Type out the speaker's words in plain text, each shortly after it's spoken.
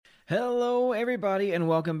Hello, everybody, and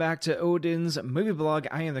welcome back to Odin's Movie Blog.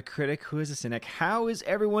 I am the critic who is a cynic. How is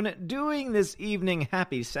everyone doing this evening?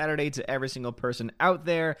 Happy Saturday to every single person out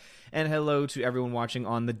there, and hello to everyone watching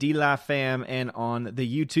on the D-La fam and on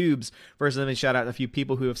the YouTubes. First, let me shout out a few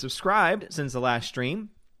people who have subscribed since the last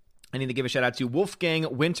stream. I need to give a shout out to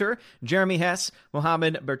Wolfgang Winter, Jeremy Hess,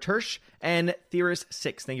 Mohammed Bertersh, and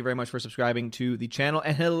Theorist6. Thank you very much for subscribing to the channel.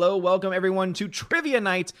 And hello, welcome everyone to Trivia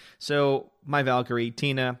Night. So my Valkyrie,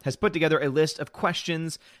 Tina, has put together a list of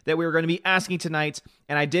questions that we are going to be asking tonight.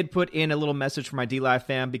 And I did put in a little message for my DLive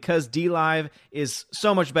fam because DLive is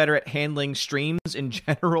so much better at handling streams in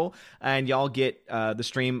general. And y'all get the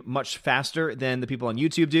stream much faster than the people on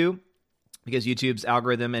YouTube do, because YouTube's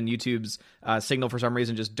algorithm and YouTube's signal for some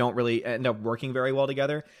reason just don't really end up working very well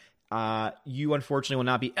together. You unfortunately will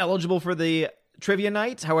not be eligible for the trivia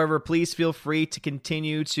night. However, please feel free to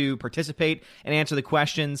continue to participate and answer the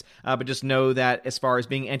questions, but just know that as far as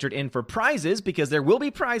being entered in for prizes, because there will be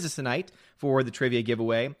prizes tonight for the trivia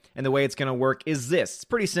giveaway, and the way it's going to work is this. It's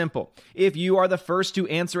pretty simple. If you are the first to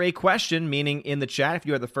answer a question, meaning in the chat, if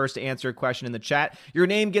you are the first to answer a question in the chat, your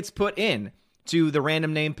name gets put in to the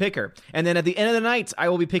random name picker. And then at the end of the night, I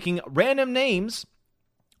will be picking random names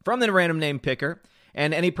from the random name picker,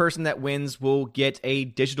 and any person that wins will get a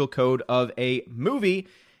digital code of a movie,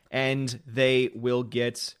 and they will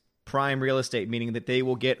get prime real estate, meaning that they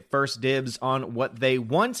will get first dibs on what they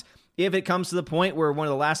want. If it comes to the point where one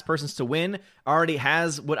of the last persons to win already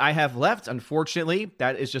has what I have left, unfortunately,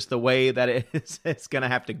 that is just the way that it's going to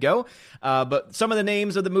have to go. But some of the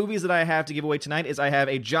names of the movies that I have to give away tonight is I have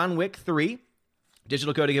a John Wick 3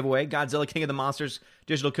 digital code to give away, Godzilla King of the Monsters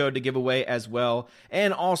digital code to give away as well,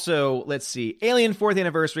 and also, let's see, Alien 4th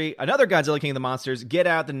Anniversary, another Godzilla King of the Monsters, Get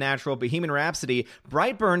Out, The Natural, Bohemian Rhapsody,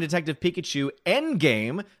 Brightburn, Detective Pikachu,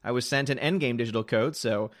 Endgame. I was sent an Endgame digital code,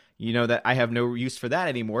 so you know that I have no use for that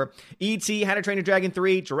anymore. E.T., How to Train Your Dragon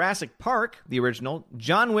 3, Jurassic Park, the original,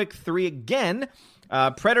 John Wick 3 again,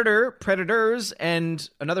 Predator, Predators, and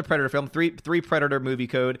another Predator film, three Predator movie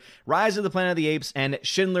code, Rise of the Planet of the Apes, and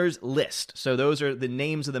Schindler's List. So those are the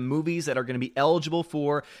names of the movies that are going to be eligible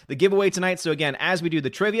for the giveaway tonight. So again, as we do the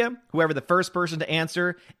trivia, whoever the first person to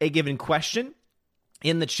answer a given question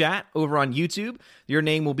in the chat over on YouTube, your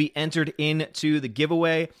name will be entered into the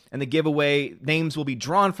giveaway, and the giveaway names will be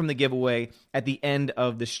drawn from the giveaway at the end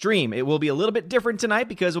of the stream. It will be a little bit different tonight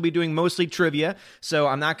because we'll be doing mostly trivia, so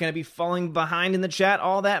I'm not going to be falling behind in the chat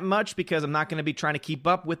all that much because I'm not going to be trying to keep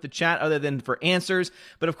up with the chat other than for answers.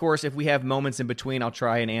 But of course, if we have moments in between, I'll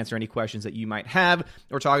try and answer any questions that you might have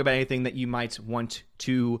or talk about anything that you might want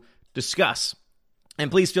to discuss. And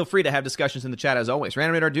please feel free to have discussions in the chat as always.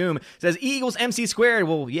 Random Radar Doom says E equals MC squared.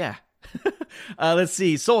 Well, yeah. Let's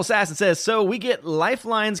see. Soul Assassin says, so we get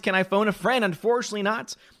lifelines. Can I phone a friend? Unfortunately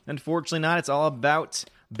not. Unfortunately not. It's all about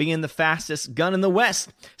being the fastest gun in the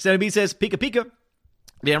West. Santa B says, Pika Pika.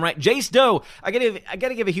 Damn right. Jace Doe. I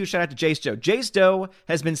gotta give a huge shout out to Jace Doe. Jace Doe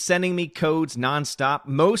has been sending me codes nonstop.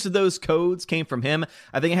 Most of those codes came from him.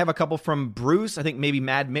 I think I have a couple from Bruce. I think maybe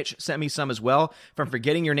Mad Mitch sent me some as well. If I'm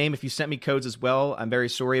forgetting your name, if you sent me codes as well, I'm very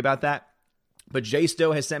sorry about that. But Jace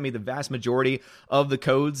Doe has sent me the vast majority of the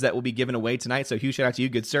codes that will be given away tonight, so huge shout out to you,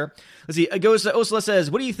 good sir. Let's see, Osla says,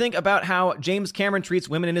 what do you think about how James Cameron treats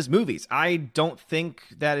women in his movies? I don't think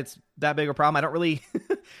that it's that big a problem. I don't really,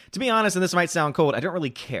 to be honest, and this might sound cold, I don't really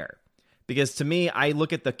care. Because to me, I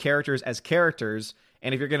look at the characters as characters,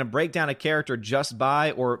 and if you're going to break down a character just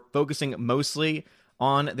by or focusing mostly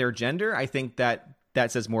on their gender, I think that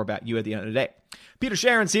says more about you at the end of the day. Peter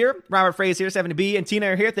Sharon's here, Robert Frey's here, 70B and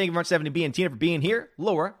Tina are here. Thank you very much, 70B and Tina, for being here.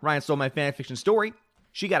 Laura, Ryan stole my fan fiction story.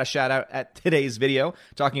 She got a shout out at today's video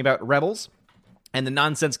talking about Rebels and the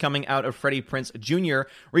nonsense coming out of Freddie Prinze Jr.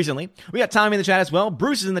 recently. We got Tommy in the chat as well.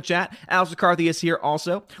 Bruce is in the chat. Alex McCarthy is here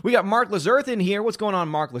also. We got Mark Lazerth in here. What's going on,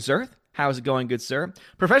 Mark Lazerth? How's it going, good sir?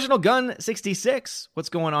 Professional Gun 66. What's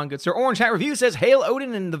going on, good sir? Orange Hat Review says, hail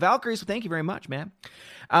Odin and the Valkyries. Well, thank you very much, man.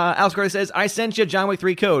 Alex McCarthy says, I sent you John Wick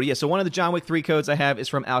 3 code. Yeah, so one of the John Wick 3 codes I have is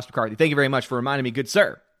from Alex McCarthy. Thank you very much for reminding me, good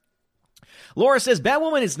sir. Laura says,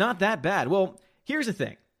 Batwoman is not that bad. Well, here's the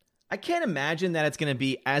thing. I can't imagine that it's going to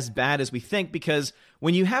be as bad as we think, because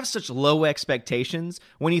when you have such low expectations,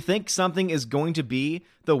 when you think something is going to be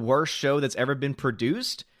the worst show that's ever been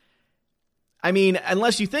produced, I mean,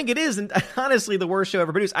 unless you think it is, and honestly, the worst show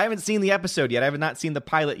ever produced. I haven't seen the episode yet. I have not seen the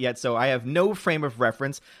pilot yet, so I have no frame of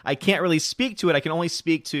reference. I can't really speak to it. I can only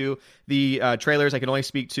speak to the trailers. I can only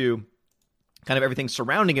speak to kind of everything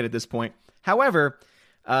surrounding it at this point. However,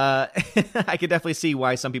 I could definitely see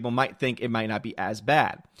why some people might think it might not be as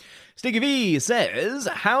bad. Sticky V says,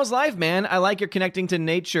 how's life, man? I like your connecting to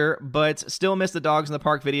nature, but still miss the dogs in the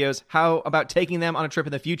park videos. How about taking them on a trip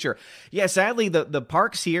in the future? Yeah, sadly, the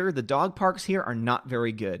parks here, the dog parks here are not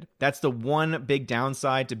very good. That's the one big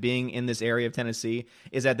downside to being in this area of Tennessee,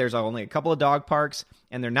 is that there's only a couple of dog parks,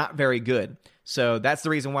 and they're not very good. So that's the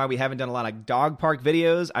reason why we haven't done a lot of dog park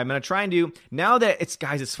videos. I'm going to try and do, now that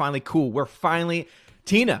it's finally cool. We're finally,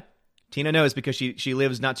 Tina knows because she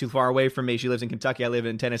lives not too far away from me. She lives in Kentucky. I live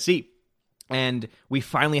in Tennessee. And we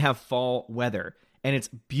finally have fall weather. And it's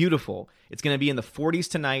beautiful. It's going to be in the 40s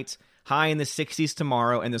tonight, high in the 60s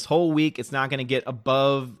tomorrow. And this whole week, it's not going to get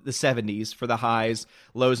above the 70s for the highs,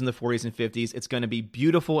 lows in the 40s and 50s. It's going to be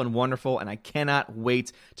beautiful and wonderful, and I cannot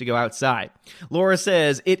wait to go outside. Laura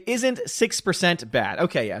says, it isn't 6% bad.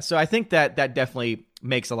 Okay, yeah. So I think that definitely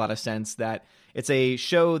makes a lot of sense, that it's a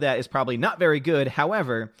show that is probably not very good.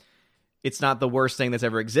 However, it's not the worst thing that's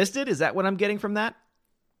ever existed. Is that what I'm getting from that?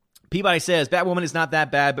 Peabody says, Batwoman is not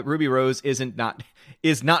that bad, but Ruby Rose is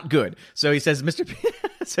not good. So he says, Mr. P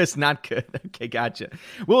says not good. Okay, gotcha.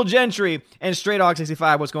 Will Gentry and Stray Dog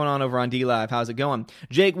 65, what's going on over on DLive? How's it going?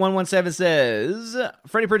 Jake117 says,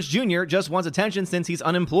 Freddie Prinze Jr. just wants attention since he's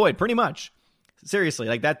unemployed. Pretty much. Seriously,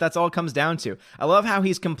 like that's all it comes down to. I love how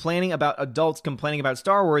he's complaining about adults complaining about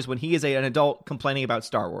Star Wars when he is an adult complaining about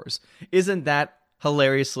Star Wars. Isn't that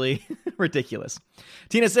hilariously ridiculous?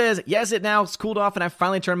 Tina says, yes, it now. It's cooled off and I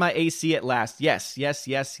finally turned my AC at last. Yes.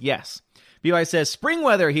 BY says, spring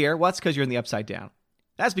weather here. Well, that's because you're in the upside down.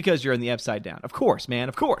 That's because you're in the upside down. Of course, man.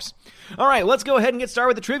 Of course. All right, let's go ahead and get started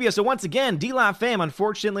with the trivia. So once again, DLive fam,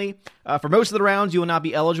 unfortunately, for most of the rounds, you will not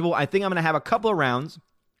be eligible. I think I'm going to have a couple of rounds,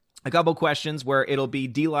 a couple questions where it'll be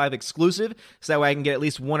DLive exclusive, so that way I can get at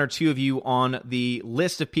least one or two of you on the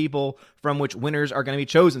list of people from which winners are going to be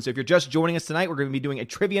chosen. So if you're just joining us tonight, we're going to be doing a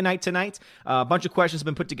trivia night tonight. A bunch of questions have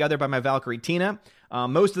been put together by my Valkyrie Tina.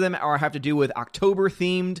 Most of them have to do with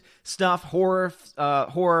October-themed stuff,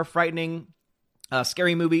 horror, frightening,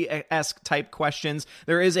 scary movie-esque type questions.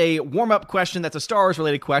 There is a warm-up question that's a Star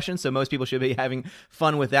Wars-related question, so most people should be having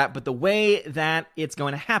fun with that. But the way that it's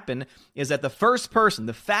going to happen is that the first person,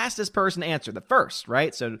 the fastest person to answer, the first,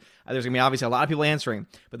 right? So there's going to be obviously a lot of people answering,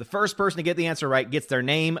 but the first person to get the answer right gets their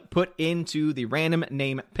name put into the random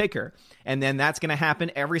name picker. And then that's going to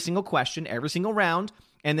happen every single question, every single round.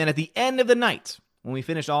 And then at the end of the night, when we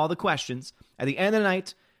finish all the questions, at the end of the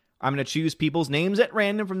night, I'm going to choose people's names at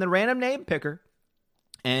random from the random name picker.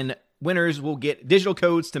 And winners will get digital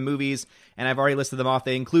codes to movies, and I've already listed them off.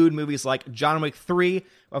 They include movies like John Wick 3,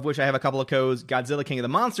 of which I have a couple of codes, Godzilla King of the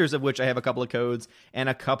Monsters, of which I have a couple of codes, and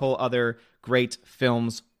a couple other great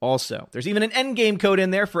films also. There's even an Endgame code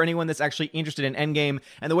in there for anyone that's actually interested in Endgame,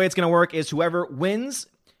 and the way it's going to work is whoever wins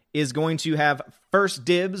is going to have first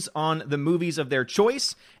dibs on the movies of their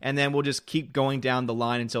choice, and then we'll just keep going down the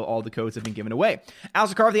line until all the codes have been given away.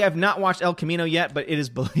 Alistair Carthy, I've not watched El Camino yet, but it is,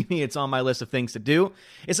 believe me, it's on my list of things to do.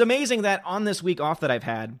 It's amazing that on this week off that I've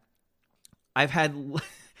had, I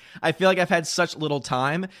feel like I've had such little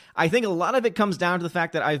time. I think a lot of it comes down to the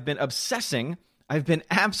fact that I've been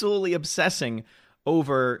absolutely obsessing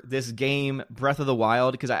over this game, Breath of the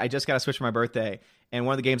Wild, because I just got a Switch for my birthday. And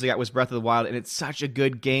one of the games I got was Breath of the Wild, and it's such a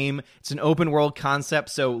good game. It's an open world concept,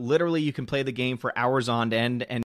 so literally you can play the game for hours on end and